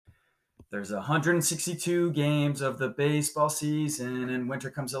There's 162 games of the baseball season, and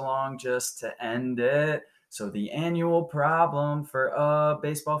winter comes along just to end it. So the annual problem for a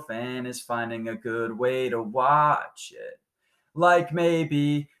baseball fan is finding a good way to watch it. Like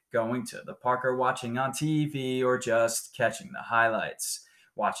maybe going to the park or watching on TV, or just catching the highlights.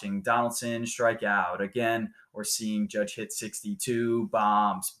 Watching Donaldson strike out again, or seeing Judge hit 62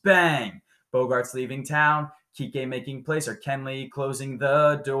 bombs. Bang! Bogart's leaving town, Kike making plays, or Kenley closing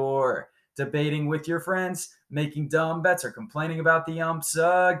the door. Debating with your friends, making dumb bets, or complaining about the umps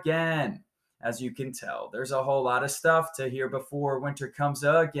again. As you can tell, there's a whole lot of stuff to hear before winter comes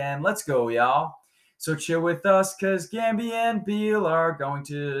again. Let's go, y'all. So chill with us, cause Gamby and Beal are going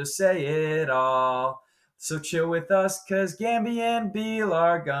to say it all. So chill with us, cause Gamby and Beal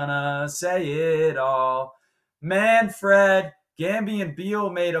are gonna say it all. Man, Fred, Gamby and Beal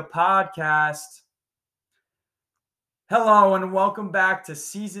made a podcast. Hello and welcome back to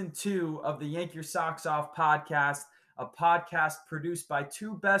Season 2 of the Yank Your Socks Off podcast, a podcast produced by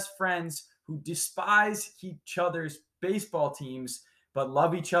two best friends who despise each other's baseball teams but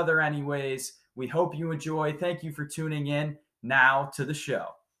love each other anyways. We hope you enjoy. Thank you for tuning in. Now to the show.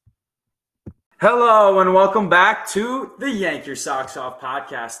 Hello and welcome back to the Yank Your Socks Off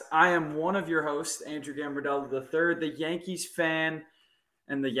podcast. I am one of your hosts, Andrew Gambardella III, the Yankees fan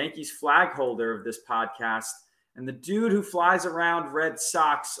and the Yankees flag holder of this podcast, and the dude who flies around Red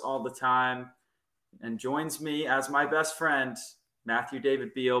Sox all the time and joins me as my best friend, Matthew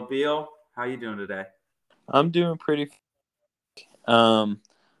David Beal. Beal, how you doing today? I'm doing pretty. I'm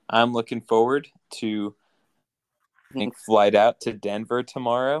looking forward to being flight out to Denver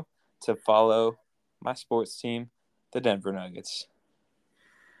tomorrow to follow my sports team, the Denver Nuggets.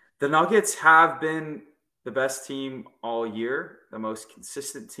 The Nuggets have been the best team all year, the most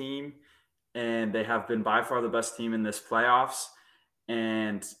consistent team, and they have been by far the best team in this playoffs.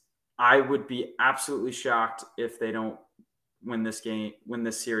 And I would be absolutely shocked if they don't win this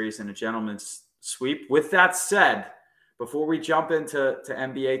series in a gentleman's sweep. With that said, before we jump into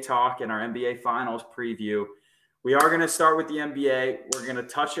NBA talk and our NBA Finals preview, we are going to start with the NBA. We're going to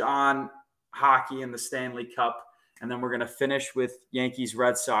touch on hockey and the Stanley Cup, and then we're going to finish with Yankees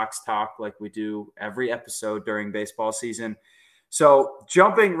Red Sox talk like we do every episode during baseball season. So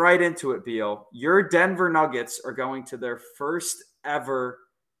jumping right into it, Beal, your Denver Nuggets are going to their first ever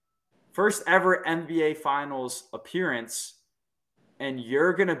NBA Finals appearance, and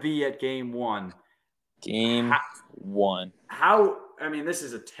you're going to be at Game 1. Game 1. I mean, this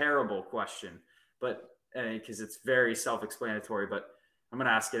is a terrible question, but because it's very self-explanatory, but I'm going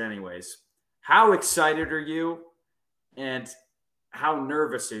to ask it anyways. How excited are you, and how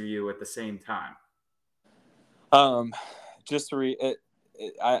nervous are you at the same time? Just to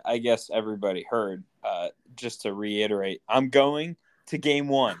I guess everybody heard. Just to reiterate, I'm going to Game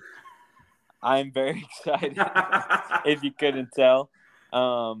 1. I'm very excited. If you couldn't tell,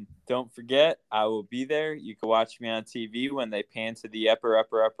 don't forget, I will be there. You can watch me on TV when they pan to the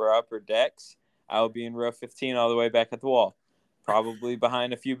upper decks. I will be in row 15 all the way back at the wall, probably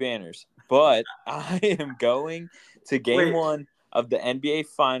behind a few banners. But I am going to Game 1 of the NBA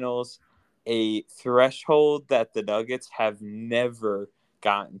Finals, a threshold that the Nuggets have never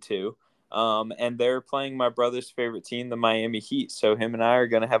gotten to. And they're playing my brother's favorite team, the Miami Heat. So him and I are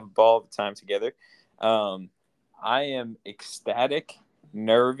going to have a ball of time together. I am ecstatic,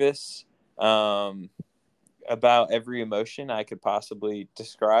 nervous, about every emotion I could possibly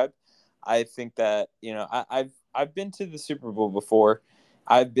describe. I think that, I've been to the Super Bowl before.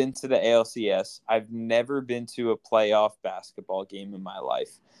 I've been to the ALCS. I've never been to a playoff basketball game in my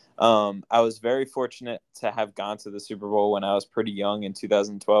life. I was very fortunate to have gone to the Super Bowl when I was pretty young in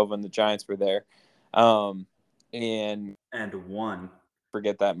 2012 when the Giants were there. And won.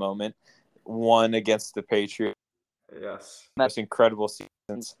 Forget that moment. Won against the Patriots. Yes. Most incredible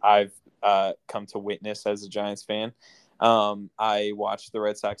seasons I've come to witness as a Giants fan. I watched the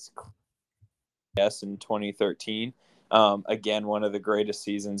Red Sox in 2013. Again, one of the greatest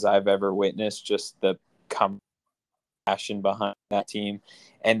seasons I've ever witnessed, just the passion behind that team.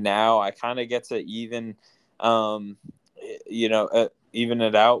 And now I kind of get to even it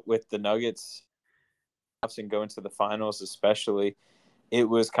out with the Nuggets and going to the finals, especially. It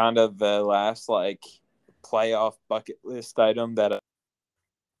was kind of the last playoff bucket list item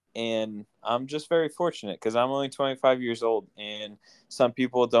and I'm just very fortunate because I'm only 25 years old, and some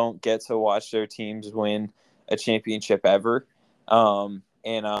people don't get to watch their teams win a championship ever.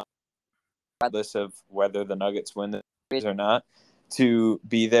 Regardless of whether the Nuggets win the series or not, to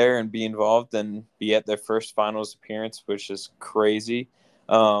be there and be involved and be at their first finals appearance, which is crazy.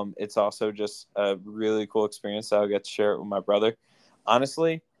 It's also just a really cool experience. I'll get to share it with my brother.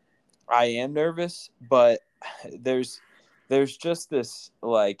 Honestly, I am nervous, but there's just this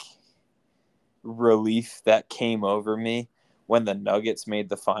like relief that came over me when the Nuggets made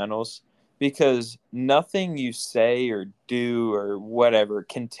the finals, because nothing you say or do or whatever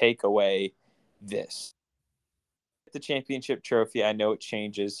can take away this. The championship trophy, I know it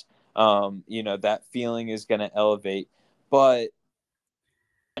changes. That feeling is going to elevate, but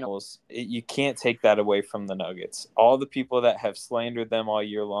you can't take that away from the Nuggets. All the people that have slandered them all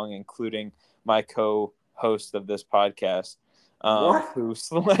year long, including my co-host of this podcast, What? who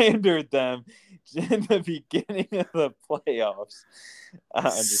slandered them in the beginning of the playoffs. I'm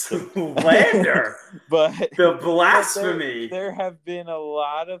just kidding. Slander. but The but blasphemy. there have been a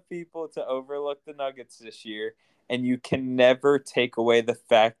lot of people to overlook the Nuggets this year, and you can never take away the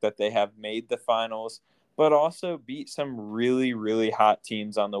fact that they have made the finals, but also beat some really, really hot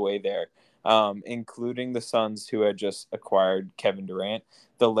teams on the way there, including the Suns, who had just acquired Kevin Durant,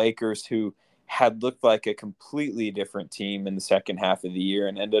 the Lakers, who had looked like a completely different team in the second half of the year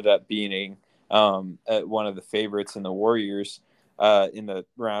and ended up being one of the favorites in the Warriors in the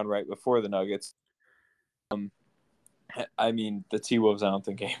round right before the Nuggets. I mean, the T-Wolves, I don't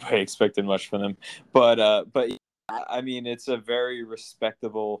think anybody expected much from them. But I mean, it's a very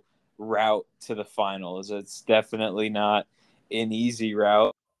respectable route to the finals. It's definitely not an easy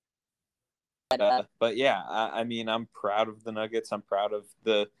route. But yeah, I mean, I'm proud of the Nuggets. I'm proud of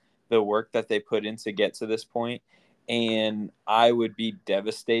the work that they put in to get to this point. And I would be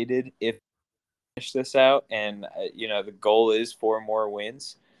devastated if finish this out. And, the goal is 4 more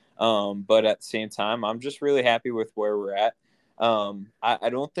wins. But at the same time, I'm just really happy with where we're at. I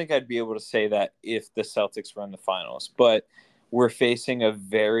don't think I'd be able to say that if the Celtics run the finals, but we're facing a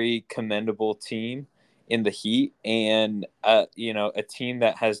very commendable team in the Heat, and a team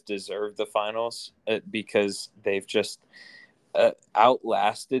that has deserved the finals because they've just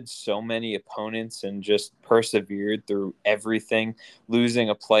outlasted so many opponents and just persevered through everything, losing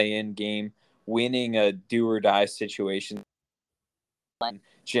a play-in game, winning a do-or-die situation,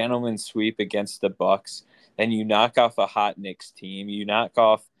 gentleman sweep against the Bucks. Then you knock off a hot Knicks team. You knock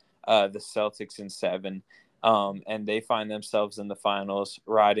off the Celtics in 7, and they find themselves in the finals,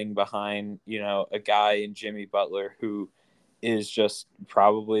 riding behind a guy in Jimmy Butler who is just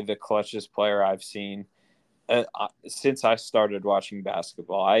probably the clutchest player I've seen since I started watching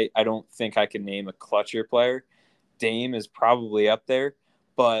basketball. I don't think I can name a clutcher player. Dame is probably up there,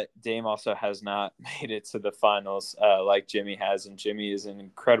 but Dame also has not made it to the finals like Jimmy has, and Jimmy is an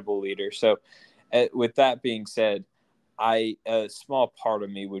incredible leader. So, with that being said, a small part of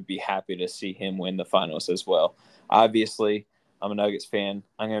me would be happy to see him win the finals as well. Obviously, I'm a Nuggets fan.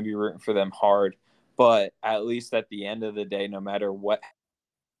 I'm going to be rooting for them hard, but at least at the end of the day, no matter what,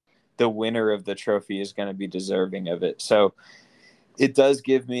 the winner of the trophy is going to be deserving of it. So it does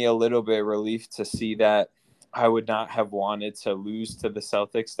give me a little bit of relief to see that I would not have wanted to lose to the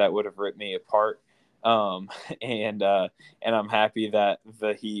Celtics. That would have ripped me apart. Um, and I'm happy that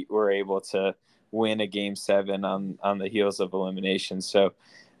the Heat were able to win a game 7 on the heels of elimination. So,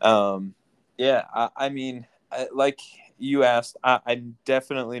 yeah, I mean, like you asked, I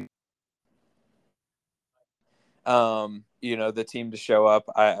definitely, the team to show up.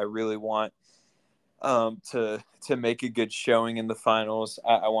 I really want to make a good showing in the finals.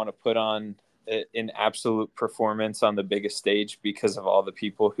 I want to put on an absolute performance on the biggest stage because of all the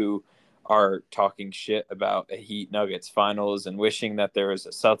people who are talking shit about a Heat Nuggets finals and wishing that there was a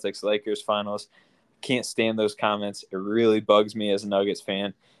Celtics Lakers finals. Can't stand those comments. It really bugs me as a Nuggets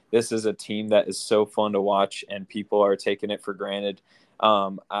fan. This is a team that is so fun to watch, and people are taking it for granted.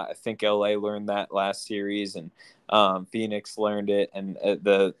 I think LA learned that last series, and Phoenix learned it, and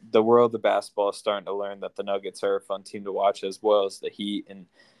the world of basketball is starting to learn that the Nuggets are a fun team to watch as well as the Heat. And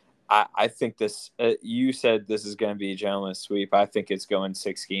I think this. You said this is going to be a gentleman's sweep. I think it's going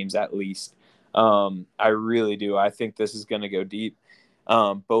 6 games at least. I really do. I think this is going to go deep.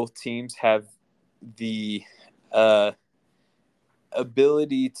 Both teams have the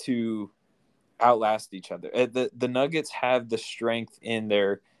ability to outlast each other. The Nuggets have the strength in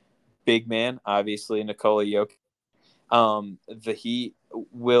their big man, obviously Nikola Jokic. The Heat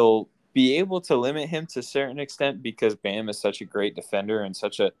will be able to limit him to a certain extent because Bam is such a great defender and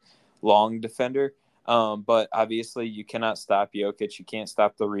such a long defender. But obviously, you cannot stop Jokic. You can't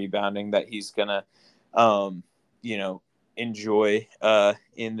stop the rebounding that he's gonna, enjoy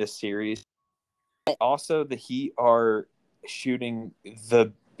in this series. Also, the Heat are shooting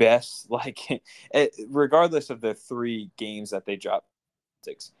the best, like regardless of the 3 games that they dropped.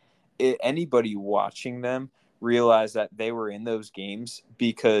 Anybody watching them realized that they were in those games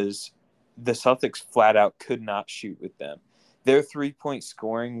because the Celtics flat out could not shoot with them. their 3-point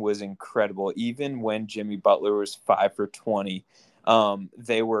scoring was incredible. Even when Jimmy Butler was 5 for 20,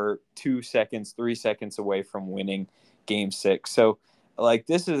 they were 2 seconds, 3 seconds away from winning Game 6. So, like,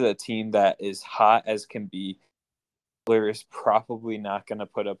 this is a team that is hot as can be. Butler is probably not going to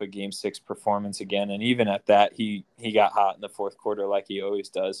put up a Game 6 performance again. And even at that, he got hot in the fourth quarter like he always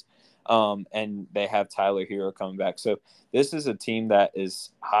does. And they have Tyler Hero coming back. So this is a team that is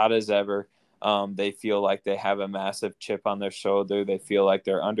hot as ever. They feel like they have a massive chip on their shoulder. They feel like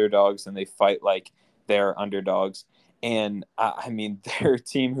they're underdogs, and they fight like they're underdogs. And, I mean, they're a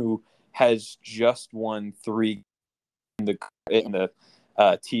team who has just won 3 in the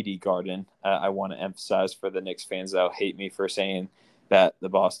TD Garden. I want to emphasize for the Knicks fans that'll hate me for saying that the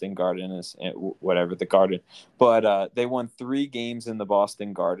Boston Garden is whatever the Garden, but they won 3 games in the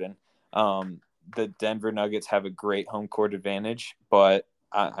Boston Garden. The Denver Nuggets have a great home court advantage, but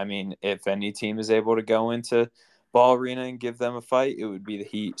I mean, if any team is able to go into Ball Arena and give them a fight, it would be the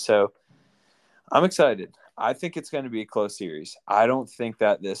Heat. So I'm excited. I think it's going to be a close series. I don't think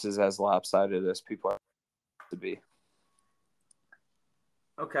that this is as lopsided as people are to be.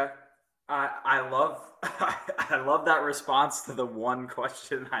 Okay. I love I love that response to the one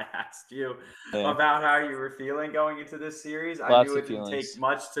question I asked you about how you were feeling going into this series. I knew it didn't take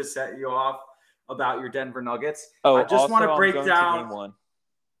much to set you off about your Denver Nuggets. Oh, I just want to break down Game 1.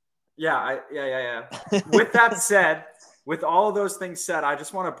 Yeah. With that said, with all of those things said, I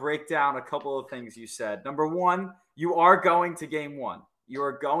just want to break down a couple of things you said. Number one, you are going to Game 1. You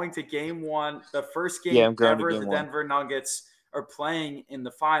are going to Game 1, the first game ever the Denver Nuggets are playing in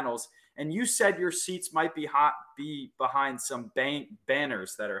the finals. And you said your seats might be behind some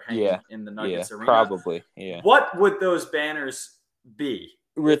banners that are hanging in the Nuggets arena. Probably, yeah. What would those banners be?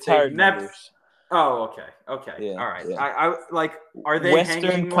 Retired members. Oh, okay. Yeah, all right. Yeah. I like. Are they Western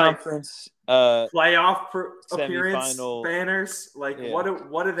hanging Conference playoff appearance banners? Like,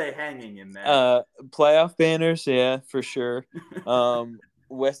 what are they hanging in there? Playoff banners, yeah, for sure.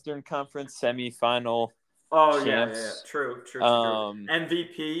 Western Conference semifinal. Oh, champs. Yeah. True.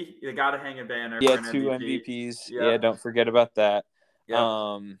 MVP, you got to hang a banner. Yeah, for an 2 MVP. MVPs. Yep. Yeah, don't forget about that.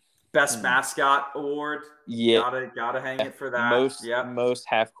 Yep. Best mascot award. Yeah, gotta hang it for that. Most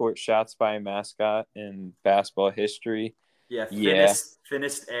half court shots by a mascot in basketball history. Yeah,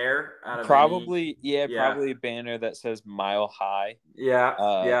 thinnest air out of probably a banner that says mile high. Yeah.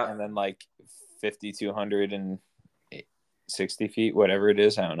 And then like 5,260 feet, whatever it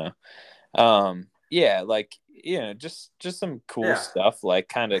is. I don't know. Like, just some cool stuff, like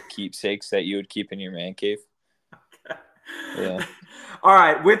kind of keepsakes that you would keep in your man cave. Okay. Yeah. All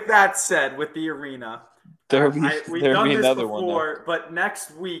right. With that said, with the arena, we've done this before, but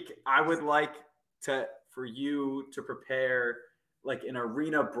next week I would like for you to prepare like an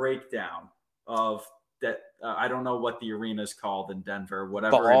arena breakdown of that. I don't know what the arena is called in Denver,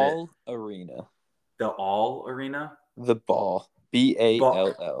 whatever Ball Arena. The All Arena. The Ball.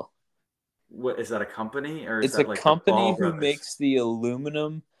 Ball. What is that, a company, or is that like a company who makes the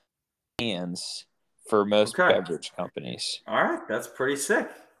aluminum cans for most beverage companies? All right, that's pretty sick.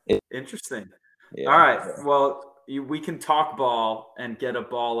 Interesting. Yeah. All right, well, we can talk ball and get a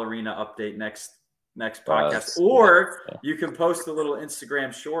Ball Arena update next podcast, or you can post a little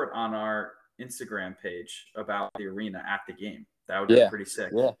Instagram short on our Instagram page about the arena at the game. That would be pretty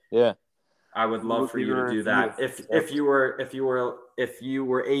sick. Yeah. I would love for you to do that. If you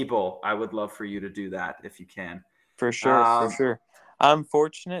were able, I would love for you to do that if you can. For sure. I'm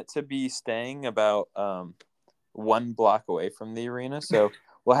fortunate to be staying about 1 block away from the arena, so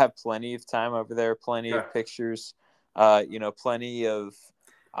we'll have plenty of time over there, plenty of pictures, plenty of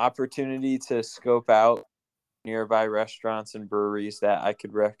opportunity to scope out nearby restaurants and breweries that I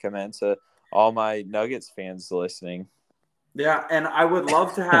could recommend to all my Nuggets fans listening. Yeah, and I would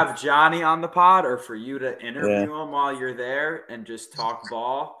love to have Johnny on the pod, or for you to interview him while you're there and just talk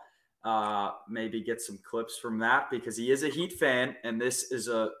ball. Maybe get some clips from that, because he is a Heat fan, and this is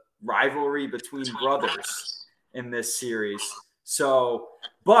a rivalry between brothers in this series. So,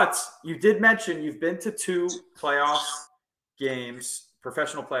 but you did mention you've been to 2 playoff games,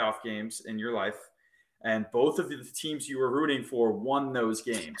 professional playoff games in your life, and both of the teams you were rooting for won those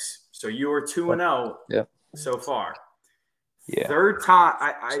games. So you are 2-0 so far. Yeah. Third time,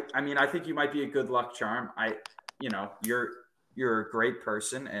 I mean, I think you might be a good luck charm. You're a great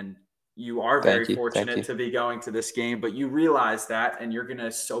person, and you are very fortunate to be going to this game. But you realize that, and you're going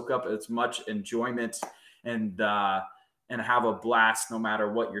to soak up as much enjoyment and have a blast no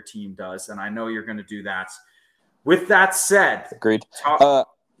matter what your team does. And I know you're going to do that. With that said, agreed.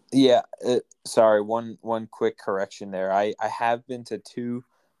 Sorry, one quick correction there. I have been to 2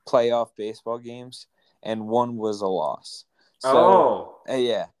 playoff baseball games, and 1 was a loss. So,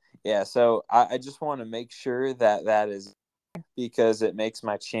 Oh, yeah. So I just want to make sure that is, because it makes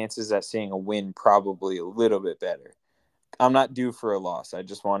my chances at seeing a win probably a little bit better. I'm not due for a loss. I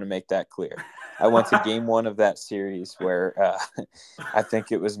just want to make that clear. I went to game one of that series where I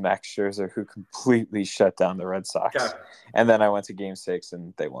think it was Max Scherzer who completely shut down the Red Sox. okay. And then I went to game 6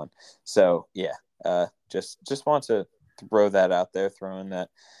 and they won. So, yeah, just want to throw that out there, throwing that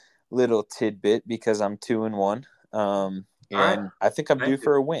little tidbit because I'm 2-1. All right. And I think I'm due Thank you.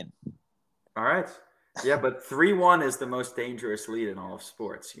 for a win. All right. Yeah, but 3-1 is the most dangerous lead in all of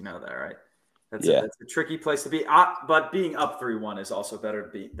sports. You know that, right? Yeah, That's a tricky place to be. But being up 3-1 is also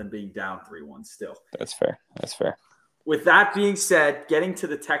better than being down 3-1 still. that's fair. That's fair. With that being said, getting to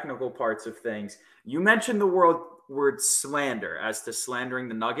the technical parts of things, you mentioned the word slander as to slandering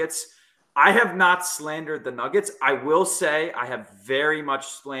the Nuggets. I have not slandered the Nuggets. I will say I have very much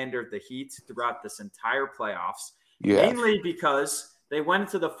slandered the Heat throughout this entire playoffs, You have. mainly because they went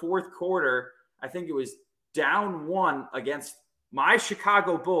into the fourth quarter. I think it was down 1 against my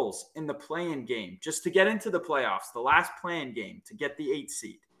Chicago Bulls in the play-in game just to get into the playoffs, the last play-in game to get the 8th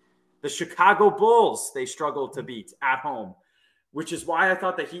seed. The Chicago Bulls, they struggled to beat at home, which is why I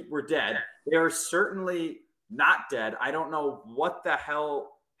thought the Heat were dead. They are certainly not dead. I don't know what the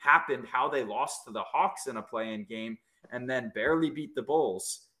hell happened, how they lost to the Hawks in a play-in game and then barely beat the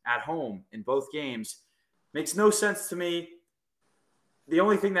Bulls at home in both games. Makes no sense to me. The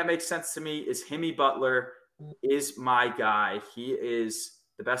only thing that makes sense to me is Himmy Butler is my guy. He is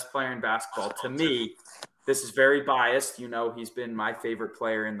the best player in basketball. To me, this is very biased. You know, he's been my favorite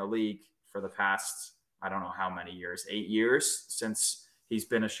player in the league for the past, I don't know how many years, 8 years since he's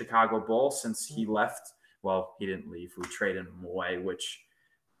been a Chicago Bull, since he left. Well, he didn't leave. We traded him away, which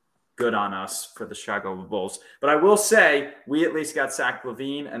good on us for the Chicago Bulls. But I will say we at least got Zach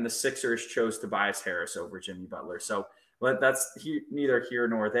LaVine, and the Sixers chose Tobias Harris over Jimmy Butler. So that's neither here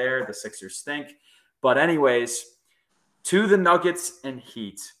nor there. The Sixers stink. But anyways, to the Nuggets and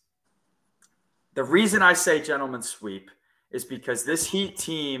Heat. The reason I say gentlemen sweep is because this Heat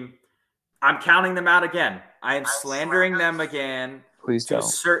team, I'm counting them out again. I am slandering them again Please to don't.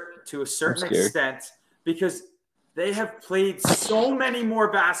 a certain extent because they have played so many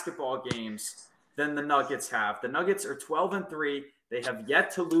more basketball games than the Nuggets have. The Nuggets are 12-3. They have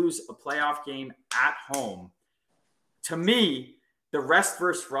yet to lose a playoff game at home. To me, the rest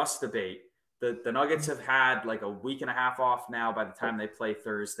versus rust debate, the Nuggets have had like a week and a half off now by the time they play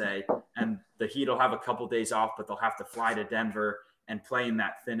Thursday, and the Heat will have a couple days off, but they'll have to fly to Denver and play in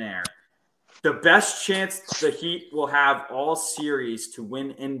that thin air. The best chance the Heat will have all series to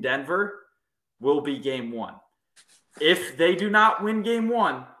win in Denver will be game 1. If they do not win game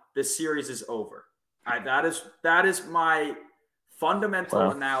 1, this series is over. That is my fundamental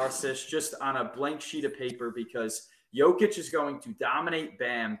analysis just on a blank sheet of paper because Jokic is going to dominate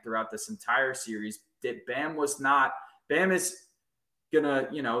Bam throughout this entire series. Bam is going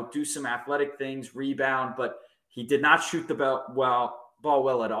to, do some athletic things, rebound, but he did not shoot the ball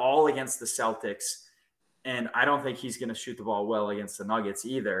well at all against the Celtics. And I don't think he's going to shoot the ball well against the Nuggets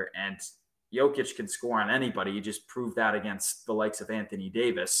either. And Jokic can score on anybody. He just proved that against the likes of Anthony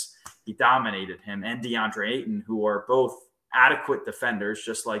Davis. He dominated him and DeAndre Ayton, who are both adequate defenders,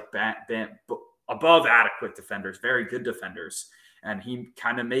 just like Bam, above adequate defenders, very good defenders. And he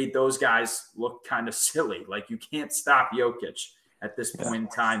kind of made those guys look kind of silly. Like you can't stop Jokic at this point in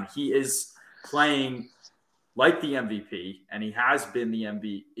time. He is playing like the MVP, and he has been the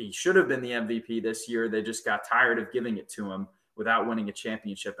MVP. He should have been the MVP this year. They just got tired of giving it to him without winning a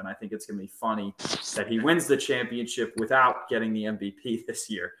championship. And I think it's going to be funny that he wins the championship without getting the MVP this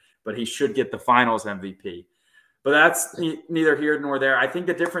year, but he should get the finals MVP. But that's neither here nor there. I think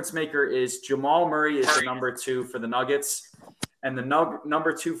the difference maker is Jamal Murray is the number 2 for the Nuggets and the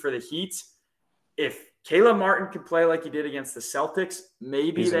number 2 for the Heat. If Caleb Martin can play like he did against the Celtics,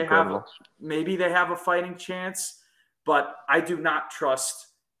 maybe they have a fighting chance. But I do not trust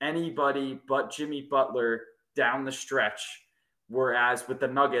anybody but Jimmy Butler down the stretch. Whereas with the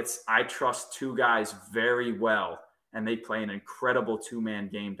Nuggets, I trust 2 guys very well, and they play an incredible 2-man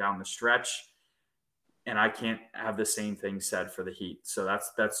game down the stretch. And I can't have the same thing said for the Heat. So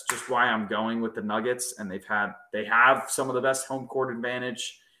that's just why I'm going with the Nuggets. And they have some of the best home court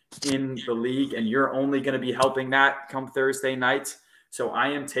advantage in the league, and you're only going to be helping that come Thursday night. So I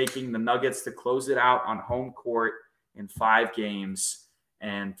am taking the Nuggets to close it out on home court in 5 games,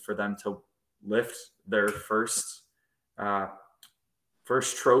 and for them to lift their first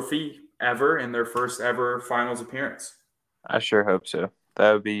trophy ever in their first ever finals appearance. I sure hope so.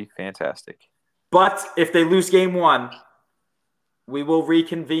 That would be fantastic. But if they lose game 1, we will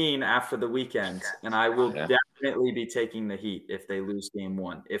reconvene after the weekend, and I will definitely definitely be taking the Heat if they lose game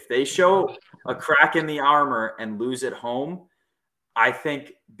one. If they show a crack in the armor and lose at home, I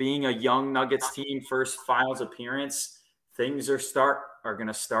think being a young Nuggets team, first finals appearance, things are going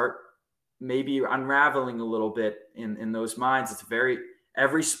to start maybe unraveling a little bit in those minds.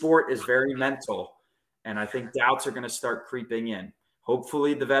 Every sport is very mental, and I think doubts are going to start creeping in.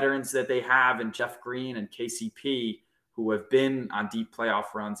 Hopefully, the veterans that they have in Jeff Green and KCP, who have been on deep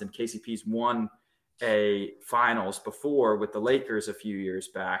playoff runs, and KCP's won a finals before with the Lakers a few years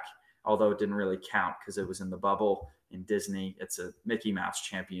back, although it didn't really count because it was in the bubble in Disney. It's a Mickey Mouse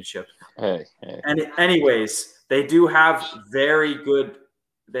championship. Hey. And anyways, they do have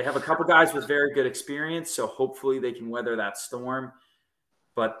they have a couple guys with very good experience, so hopefully they can weather that storm.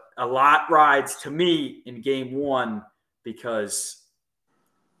 But a lot rides to me in game one because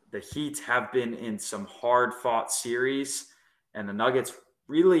the Heat have been in some hard-fought series, and the Nuggets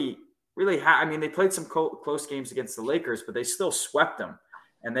really they played some close games against the Lakers, but they still swept them.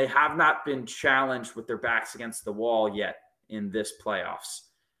 And they have not been challenged with their backs against the wall yet in this playoffs.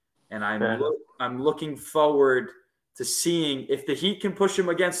 And I'm looking forward to seeing if the Heat can push them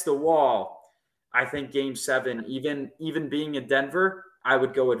against the wall. I think game 7, even being in Denver, I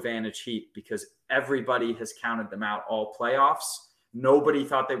would go advantage Heat because everybody has counted them out all playoffs. Nobody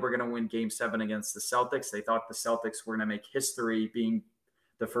thought they were going to win game 7 against the Celtics. They thought the Celtics were going to make history being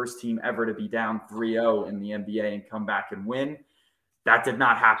the first team ever to be down 3-0 in the NBA and come back and win. That did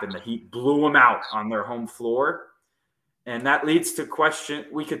not happen. The Heat blew them out on their home floor. And that leads to question.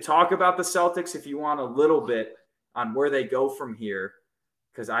 We could talk about the Celtics if you want a little bit on where they go from here.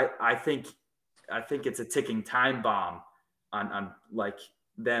 Because I think it's a ticking time bomb on like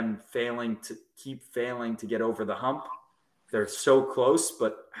them failing to get over the hump. They're so close,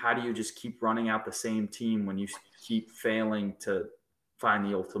 but how do you just keep running out the same team when you keep failing to find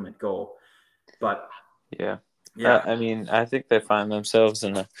the ultimate goal? But yeah. I mean, I think they find themselves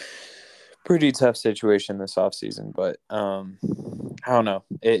in a pretty tough situation this offseason, but I don't know.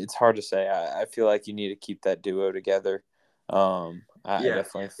 It's hard to say. I feel like you need to keep that duo together. I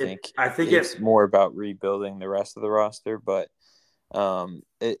definitely think it's more about rebuilding the rest of the roster, but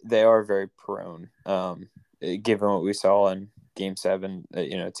they are very prone. Given what we saw in Game 7,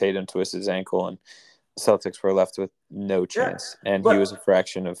 Tatum twisted his ankle and Celtics were left with no chance, and he was a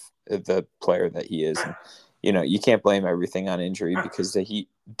fraction of the player that he is. And, you can't blame everything on injury because the Heat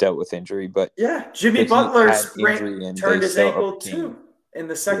dealt with injury. But Jimmy Butler turned his ankle too in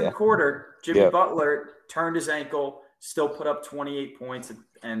the second quarter. Jimmy Butler turned his ankle, still put up 28 points,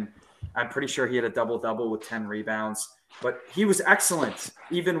 and I'm pretty sure he had a double-double with 10 rebounds. But he was excellent,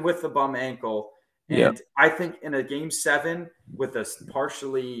 even with the bum ankle. And I think in a game 7 with a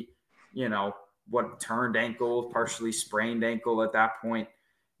partially, turned ankle, partially sprained ankle at that point,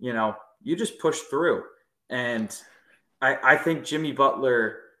 you just push through. And I think Jimmy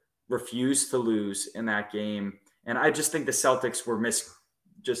Butler refused to lose in that game. And I just think the Celtics were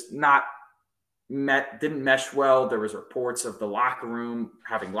didn't mesh well. There was reports of the locker room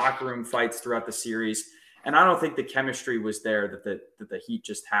having locker room fights throughout the series. And I don't think the chemistry was there that the Heat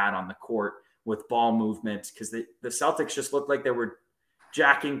just had on the court with ball movement, because the Celtics just looked like they were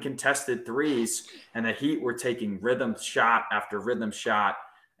jacking contested threes, and the Heat were taking rhythm shot after rhythm shot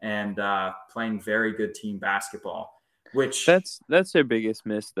and playing very good team basketball. Which that's their biggest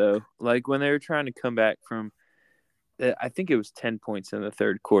miss, though. Like when they were trying to come back from, I think it was 10 points in the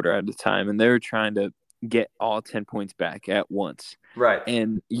third quarter at the time, and they were trying to get all 10 points back at once. Right.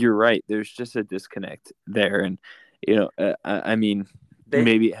 And you're right. There's just a disconnect there, and I mean.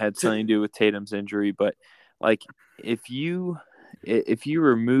 Maybe it had something to do with Tatum's injury, but like if you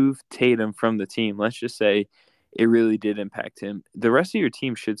remove Tatum from the team, let's just say it really did impact him, the rest of your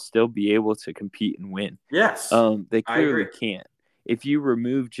team should still be able to compete and win. Yes. They clearly can't. If you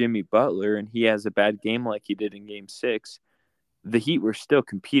remove Jimmy Butler and he has a bad game like he did in Game 6, the Heat were still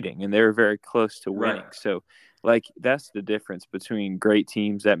competing and they were very close to winning. Right. So like that's the difference between great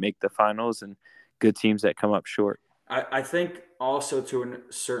teams that make the finals and good teams that come up short. I think also to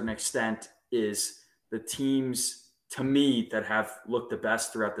a certain extent is the teams, to me, that have looked the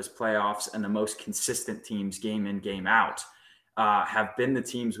best throughout this playoffs and the most consistent teams game in, game out have been the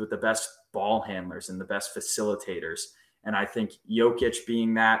teams with the best ball handlers and the best facilitators. And I think Jokic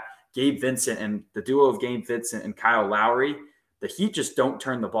being that, Gabe Vincent and the duo of Gabe Vincent and Kyle Lowry, the Heat just don't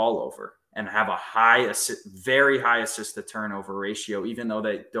turn the ball over and have a very high assist to turnover ratio. Even though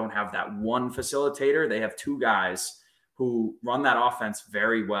they don't have that one facilitator, they have two guys who run that offense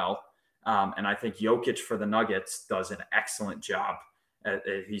very well. And I think Jokic for the Nuggets does an excellent job.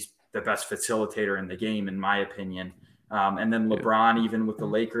 He's the best facilitator in the game, in my opinion. And then LeBron, even with the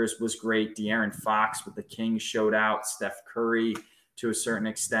Lakers, was great. De'Aaron Fox with the Kings showed out. Steph Curry to a certain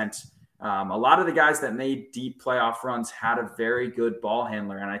extent. A lot of the guys that made deep playoff runs had a very good ball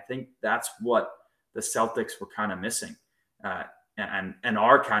handler, and I think that's what the Celtics were kind of missing and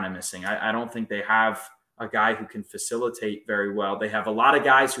are kind of missing. I don't think they have a guy who can facilitate very well. They have a lot of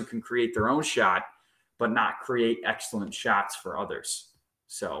guys who can create their own shot, but not create excellent shots for others.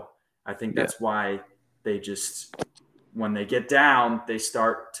 So I think that's why they just, when they get down, they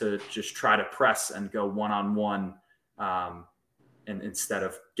start to just try to press and go one-on-one. And instead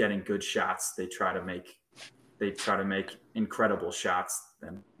of getting good shots, they try to make incredible shots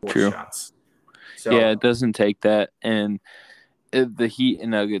and force shots. So yeah, it doesn't take that. And the Heat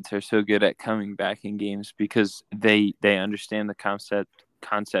and Nuggets are so good at coming back in games because they understand the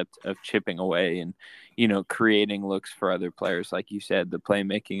concept of chipping away and, creating looks for other players. Like you said, the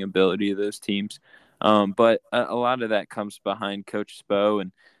playmaking ability of those teams. But a lot of that comes behind Coach Spo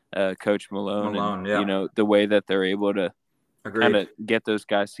and Coach Malone and, the way that they're able to kind of get those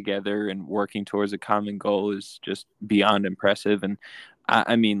guys together and working towards a common goal is just beyond impressive. And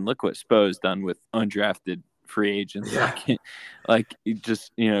I mean, look what Spo has done with undrafted free agents. Yeah. Like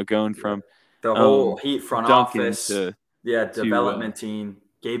just, going from the whole Heat front Duncan office development team,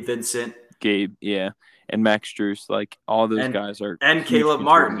 Gabe Vincent, and Max Strus, like all those guys are, and Caleb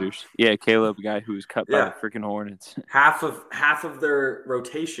Martin. Caleb, a guy who was cut by the freaking Hornets. Half of their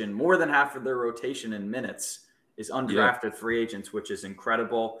rotation, more than half of their rotation in minutes, is undrafted free agents, which is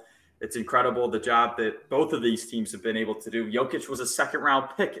incredible. It's incredible the job that both of these teams have been able to do. Jokic was a second-round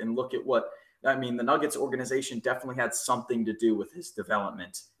pick, and look at the Nuggets organization definitely had something to do with his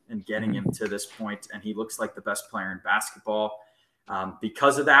development and getting him to this point, and he looks like the best player in basketball.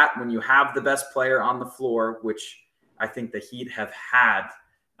 Because of that, when you have the best player on the floor, which I think the Heat have had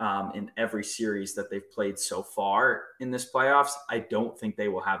in every series that they've played so far in this playoffs, I don't think they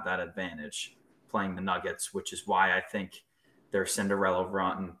will have that advantage playing the Nuggets, which is why I think their Cinderella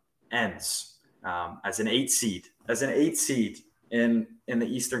run ends as an 8 seed. As an 8 seed in the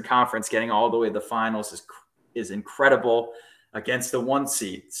Eastern Conference, getting all the way to the finals is incredible against the 1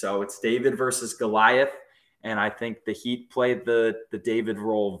 seed. So it's David versus Goliath, and I think the Heat played the David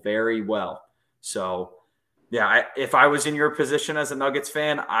role very well. So if I was in your position as a Nuggets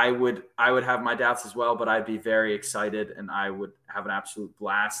fan, I would have my doubts as well, but I'd be very excited and I would have an absolute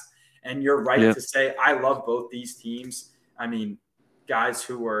blast. And you're right to say I love both these teams. I mean, guys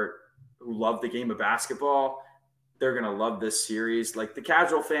who love the game of basketball, they're going to love this series. Like the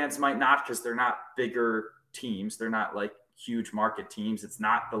casual fans might not, because they're not bigger teams. They're not like huge market teams. It's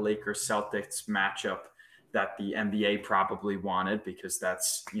not the Lakers Celtics matchup that the NBA probably wanted, because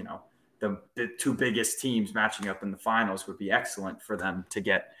that's, the 2 biggest teams matching up in the finals would be excellent for them to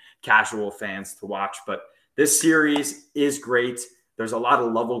get casual fans to watch. But this series is great. There's a lot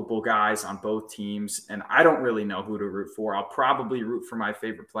of lovable guys on both teams, and I don't really know who to root for. I'll probably root for my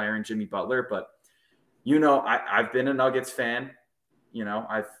favorite player in Jimmy Butler, but I've been a Nuggets fan.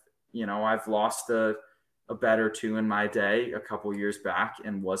 I've lost a bet or two in my day a couple years back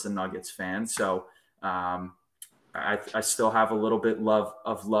and was a Nuggets fan. So I still have a little bit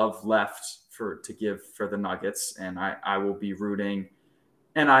of love left to give for the Nuggets, and I will be rooting.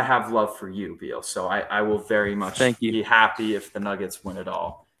 And I have love for you, Beal. So I will very much be happy if the Nuggets win it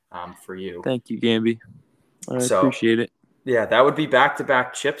all for you. Thank you, Gamby. I appreciate it. Yeah, that would be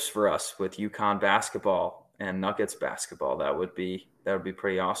back-to-back chips for us with UConn basketball and Nuggets basketball. That would be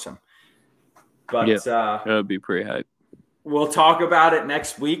pretty awesome. But that would be pretty hype. We'll talk about it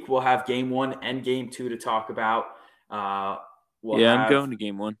next week. We'll have Game 1 and Game 2 to talk about. I'm going to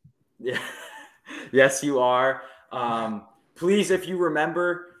Game 1. Yeah, yes, you are. Please, if you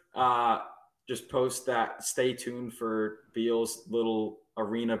remember, just post that. Stay tuned for Beal's little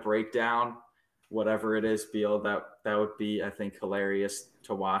arena breakdown, whatever it is, Beal. That would be, I think, hilarious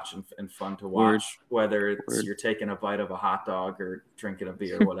to watch and fun to watch, whether it's you're taking a bite of a hot dog or drinking a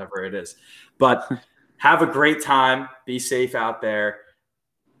beer, whatever it is. But have a great time. Be safe out there.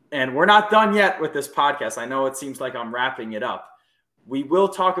 And we're not done yet with this podcast. I know it seems like I'm wrapping it up. We will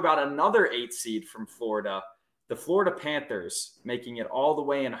talk about another 8 seed from Florida, the Florida Panthers, making it all the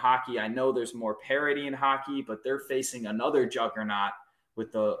way in hockey. I know there's more parity in hockey, but they're facing another juggernaut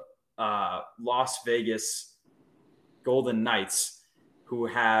with the Las Vegas Golden Knights, who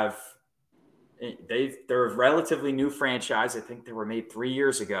they're a relatively new franchise. I think they were made 3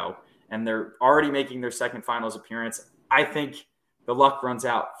 years ago, and they're already making their second finals appearance. I think the luck runs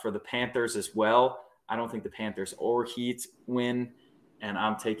out for the Panthers as well. I don't think the Panthers or Heat win, and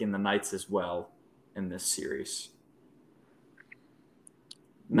I'm taking the Knights as well in this series.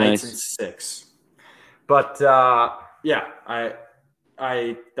 Knights in 6. But yeah,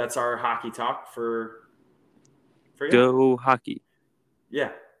 that's our hockey talk for Go hockey.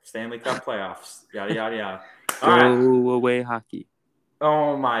 Yeah, Stanley Cup playoffs, yada, yada, yada. All right. Go away hockey.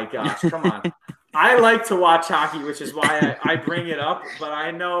 Oh, my gosh. Come on. I like to watch hockey, which is why I bring it up, but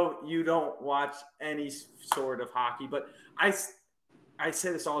I know you don't watch any sort of hockey. But I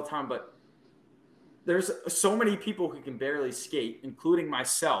say this all the time, but there's so many people who can barely skate, including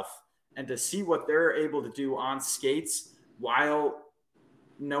myself. And to see what they're able to do on skates while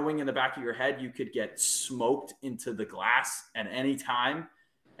knowing in the back of your head you could get smoked into the glass at any time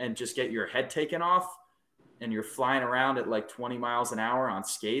and just get your head taken off, and you're flying around at like 20 miles an hour on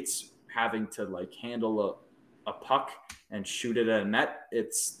skates, having to like handle a puck and shoot it at a net.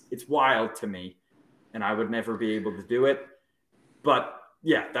 It's wild to me, and I would never be able to do it. But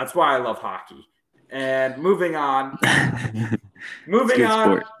yeah, that's why I love hockey. And moving on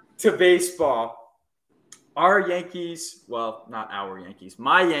to baseball. Our Yankees, well, not our Yankees,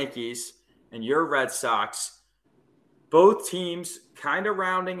 my Yankees and your Red Sox, both teams kind of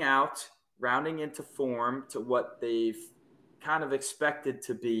rounding into form to what they've kind of expected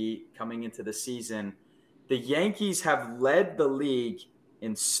to be coming into the season. The Yankees have led the league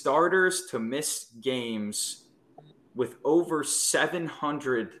in starters to miss games with over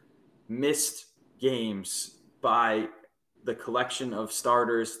 700 missed games by the collection of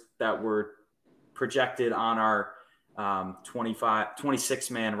starters that were projected on our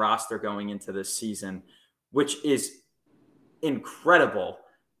 26-man roster going into this season, which is incredible.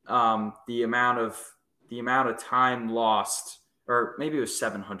 The amount of time lost, or maybe it was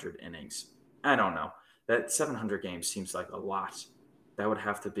 700 innings. I don't know. That 700 games seems like a lot. That would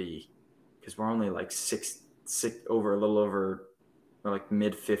have to be, because we're only like a little over, like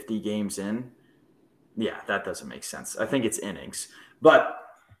mid 50 games in. Yeah, that doesn't make sense. I think it's innings, but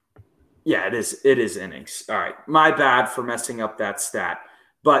yeah, it is. It is innings. All right, my bad for messing up that stat,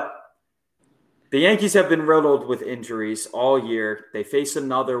 but the Yankees have been riddled with injuries all year. They face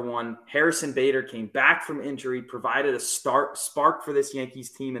another one. Harrison Bader came back from injury, provided a spark for this Yankees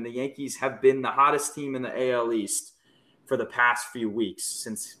team, and the Yankees have been the hottest team in the AL East for the past few weeks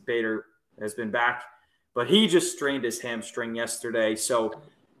since Bader has been back. But he just strained his hamstring yesterday. So,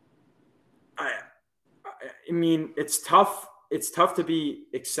 I mean, it's tough. It's tough to be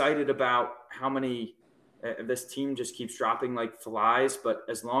excited about how many this team just keeps dropping like flies. But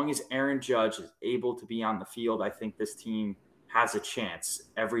as long as Aaron Judge is able to be on the field, I think this team has a chance.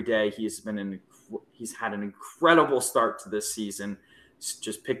 Every day he's had an incredible start to this season.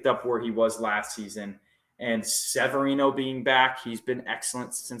 Just picked up where he was last season. And Severino being back, he's been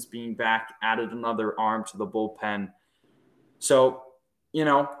excellent since being back, added another arm to the bullpen. So,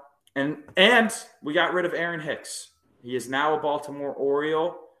 and we got rid of Aaron Hicks. He is now a Baltimore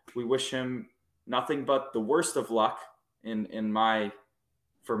Oriole. We wish him nothing but the worst of luck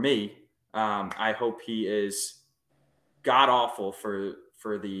for me. I hope he is god awful for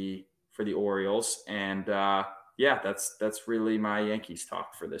the Orioles. And yeah, that's really my Yankees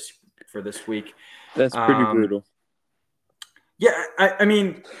talk for this week. That's pretty brutal. Yeah, I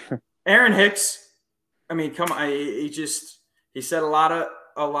mean, Aaron Hicks. I mean, come on, he said a lot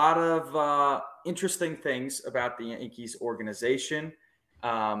of interesting things about the Yankees organization.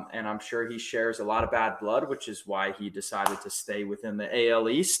 And I'm sure he shares a lot of bad blood, which is why he decided to stay within the AL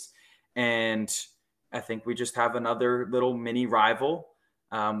East. And I think we just have another little mini rival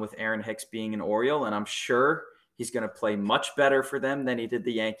with Aaron Hicks being an Oriole. And I'm sure he's going to play much better for them than he did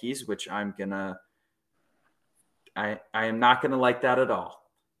the Yankees, which I am not going to like that at all.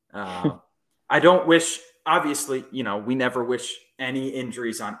 I don't wish, obviously, we never wish any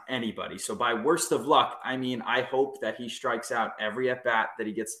injuries on anybody. So by worst of luck, I mean, I hope that he strikes out every at bat that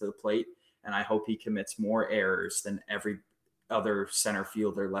he gets to the plate. And I hope he commits more errors than every other center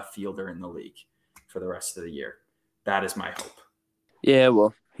fielder, left fielder in the league for the rest of the year. That is my hope. Yeah,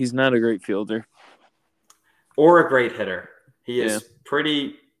 well, he's not a great fielder. Or a great hitter. He is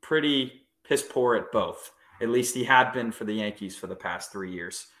pretty piss poor at both. At least he had been for the Yankees for the past 3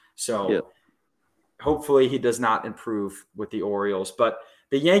 years. So hopefully he does not improve with the Orioles. But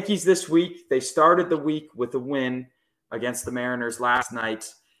the Yankees this week, they started the week with a win against the Mariners last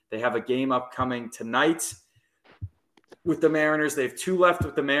night. They have a game upcoming tonight with the Mariners. They have 2 left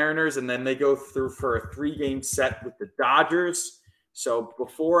with the Mariners, and then they go through for a 3-game set with the Dodgers. So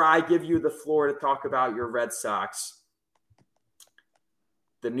before I give you the floor to talk about your Red Sox,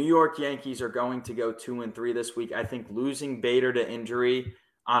 the New York Yankees are going to go 2-3 this week. I think losing Bader to injury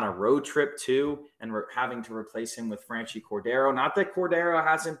on a road trip too, and having to replace him with Franchy Cordero. Not that Cordero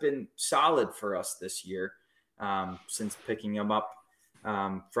hasn't been solid for us this year since picking him up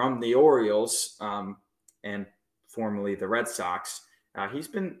from the Orioles. And formerly the Red Sox. He's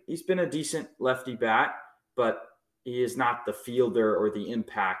been a decent lefty bat, but he is not the fielder or the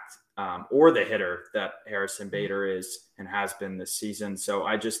impact or the hitter that Harrison Bader is and has been this season. So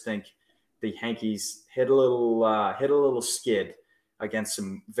I just think the Yankees hit a little skid against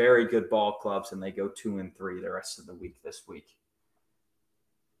some very good ball clubs, and they go 2-3 the rest of the week this week.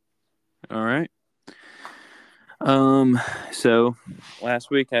 All right. So last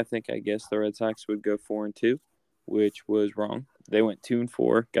week I guess the Red Sox would go 4-2, which was wrong. They went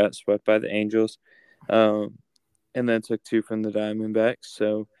 2-4, got swept by the Angels, and then took 2 from the Diamondbacks.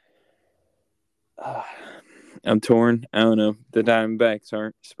 So I'm torn. I don't know. The Diamondbacks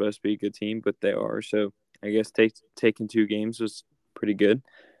aren't supposed to be a good team, but they are. So I guess taking 2 games was pretty good.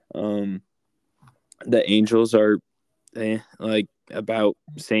 The Angels are like about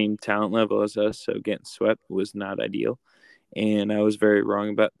same talent level as us, so getting swept was not ideal. And I was very wrong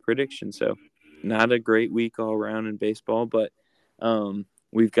about the prediction. So not a great week all around in baseball, but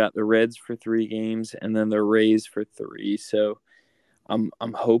we've got the Reds for 3 games and then the Rays for 3. So I'm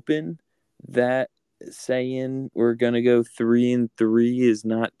hoping that saying we're gonna go 3-3 is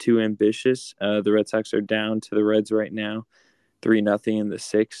not too ambitious. The Red Sox are down to the Reds right now, 3-0 in the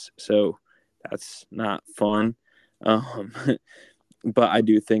 6th. So that's not fun. But I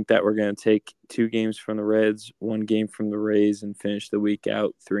do think that we're going to take 2 games from the Reds, 1 game from the Rays, and finish the week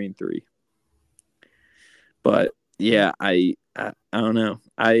out 3-3. But yeah, I don't know.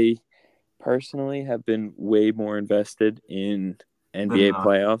 I personally have been way more invested in NBA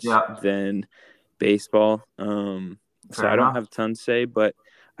playoffs than baseball. So I don't have a ton to say, but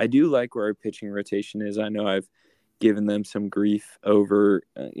I do like where our pitching rotation is. I know I've given them some grief over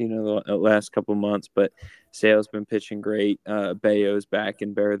the last couple months, but Sale's been pitching great. Bayo's back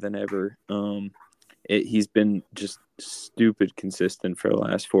and better than ever. He's been just stupid consistent for the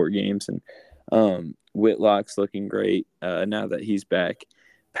last 4 games, and Whitlock's looking great now that he's back.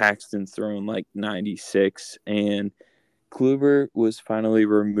 Paxton's thrown like 96, and Kluber was finally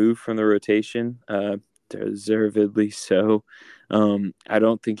removed from the rotation, deservedly so. I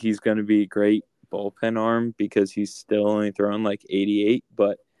don't think he's going to be a great bullpen arm because he's still only thrown like 88,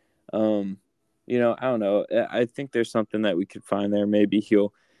 but I don't know. I think there's something that we could find there. Maybe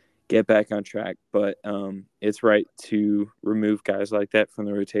he'll get back on track, but it's right to remove guys like that from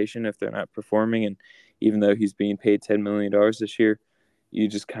the rotation if they're not performing. And even though he's being paid $10 million this year, you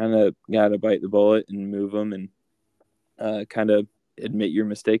just kind of got to bite the bullet and move them and kind of admit your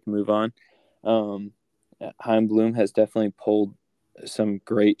mistake and move on. Heim Bloom has definitely pulled some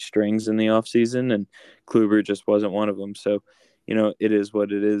great strings in the offseason, and Kluber just wasn't one of them. So, it is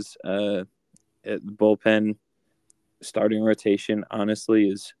what it is. The bullpen starting rotation, honestly,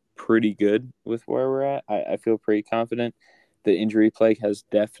 is pretty good with where we're at. I feel pretty confident. The injury plague has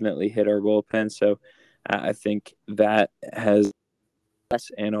definitely hit our bullpen, so I think that has,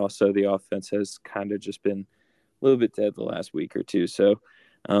 and also the offense has kind of just been a little bit dead the last week or two. So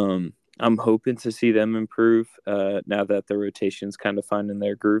I'm hoping to see them improve now that the rotation's kind of finding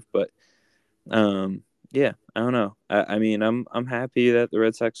their groove. But yeah, I don't know. I mean, I'm happy that the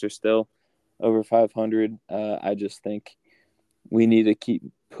Red Sox are still over 500. I just think we need to keep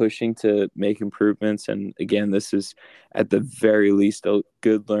pushing to make improvements. And again, this is at the very least a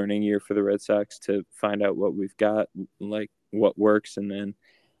good learning year for the Red Sox to find out what we've got, like what works, and then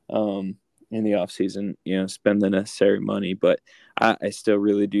in the offseason, spend the necessary money. But I still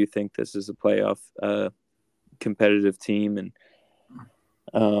really do think this is a playoff competitive team.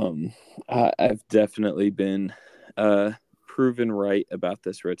 And I've definitely been proven right about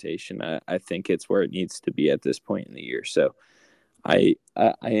this rotation. I think it's where it needs to be at this point in the year. So I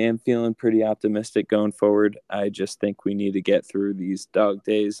am feeling pretty optimistic going forward. I just think we need to get through these dog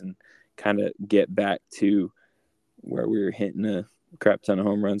days and kind of get back to where we were hitting a crap ton of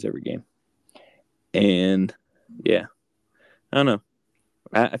home runs every game. And yeah, I don't know.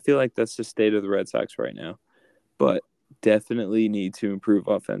 I feel like that's the state of the Red Sox right now, but definitely need to improve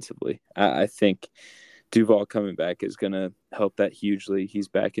offensively. I think Duvall coming back is going to help that hugely. He's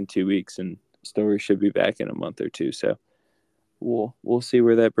back in 2 weeks, and Story should be back in a month or two. So we'll see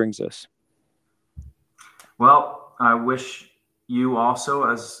where that brings us. Well, I wish you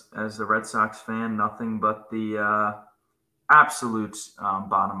also, as the Red Sox fan, nothing but the absolute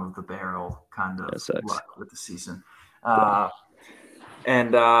bottom of the barrel kind of luck with the season.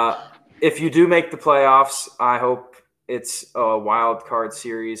 And if you do make the playoffs, I hope it's a wild card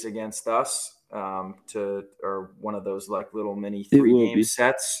series against us or one of those like little mini 3-game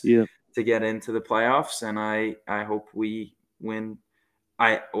sets to get into the playoffs. And I hope we win.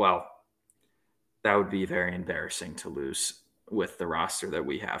 That would be very embarrassing to lose with the roster that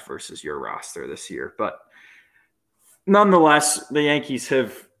we have versus your roster this year. But nonetheless, the Yankees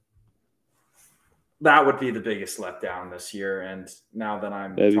have. That would be the biggest letdown this year. And now that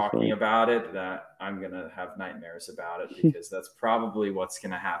I'm That'd be talking funny. about it, that I'm going to have nightmares about it because that's probably what's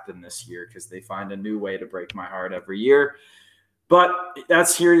going to happen this year because they find a new way to break my heart every year. But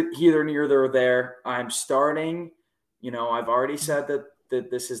that's here, either near or there. I'm starting, I've already said that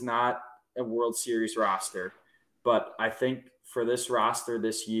this is not a World Series roster, but I think for this roster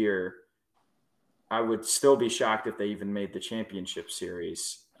this year, I would still be shocked if they even made the championship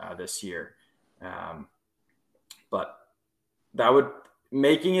series this year. Um, but that would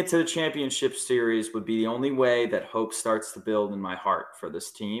making it to the championship series would be the only way that hope starts to build in my heart for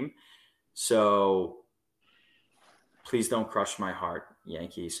this team. So please don't crush my heart,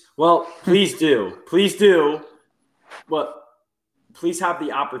 Yankees. Well, please do. Please do. But please have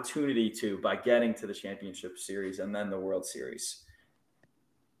the opportunity to by getting to the championship series and then the World Series.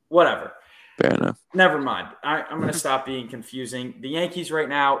 Whatever. Fair enough. Never mind. I'm going to stop being confusing. The Yankees right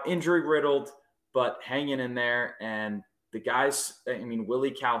now, injury riddled, but hanging in there. And the guys,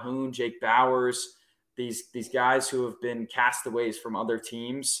 Willie Calhoun, Jake Bowers, these guys who have been castaways from other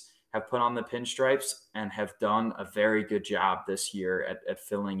teams have put on the pinstripes and have done a very good job this year at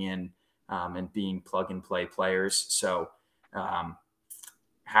filling in and being plug and play players. So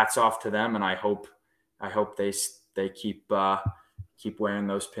hats off to them, and I hope they keep wearing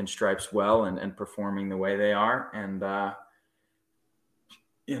those pinstripes well and performing the way they are. And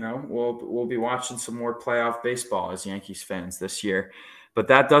we'll be watching some more playoff baseball as Yankees fans this year. But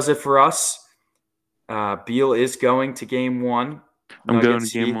that does it for us. Beal is going to game one. I'm going to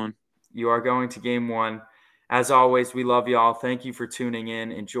game one. You are going to game one. As always, we love y'all. Thank you for tuning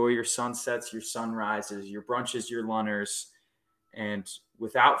in. Enjoy your sunsets, your sunrises, your brunches, your lunners. And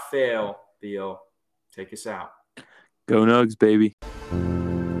without fail, Beal, take us out. Go Nugs, baby.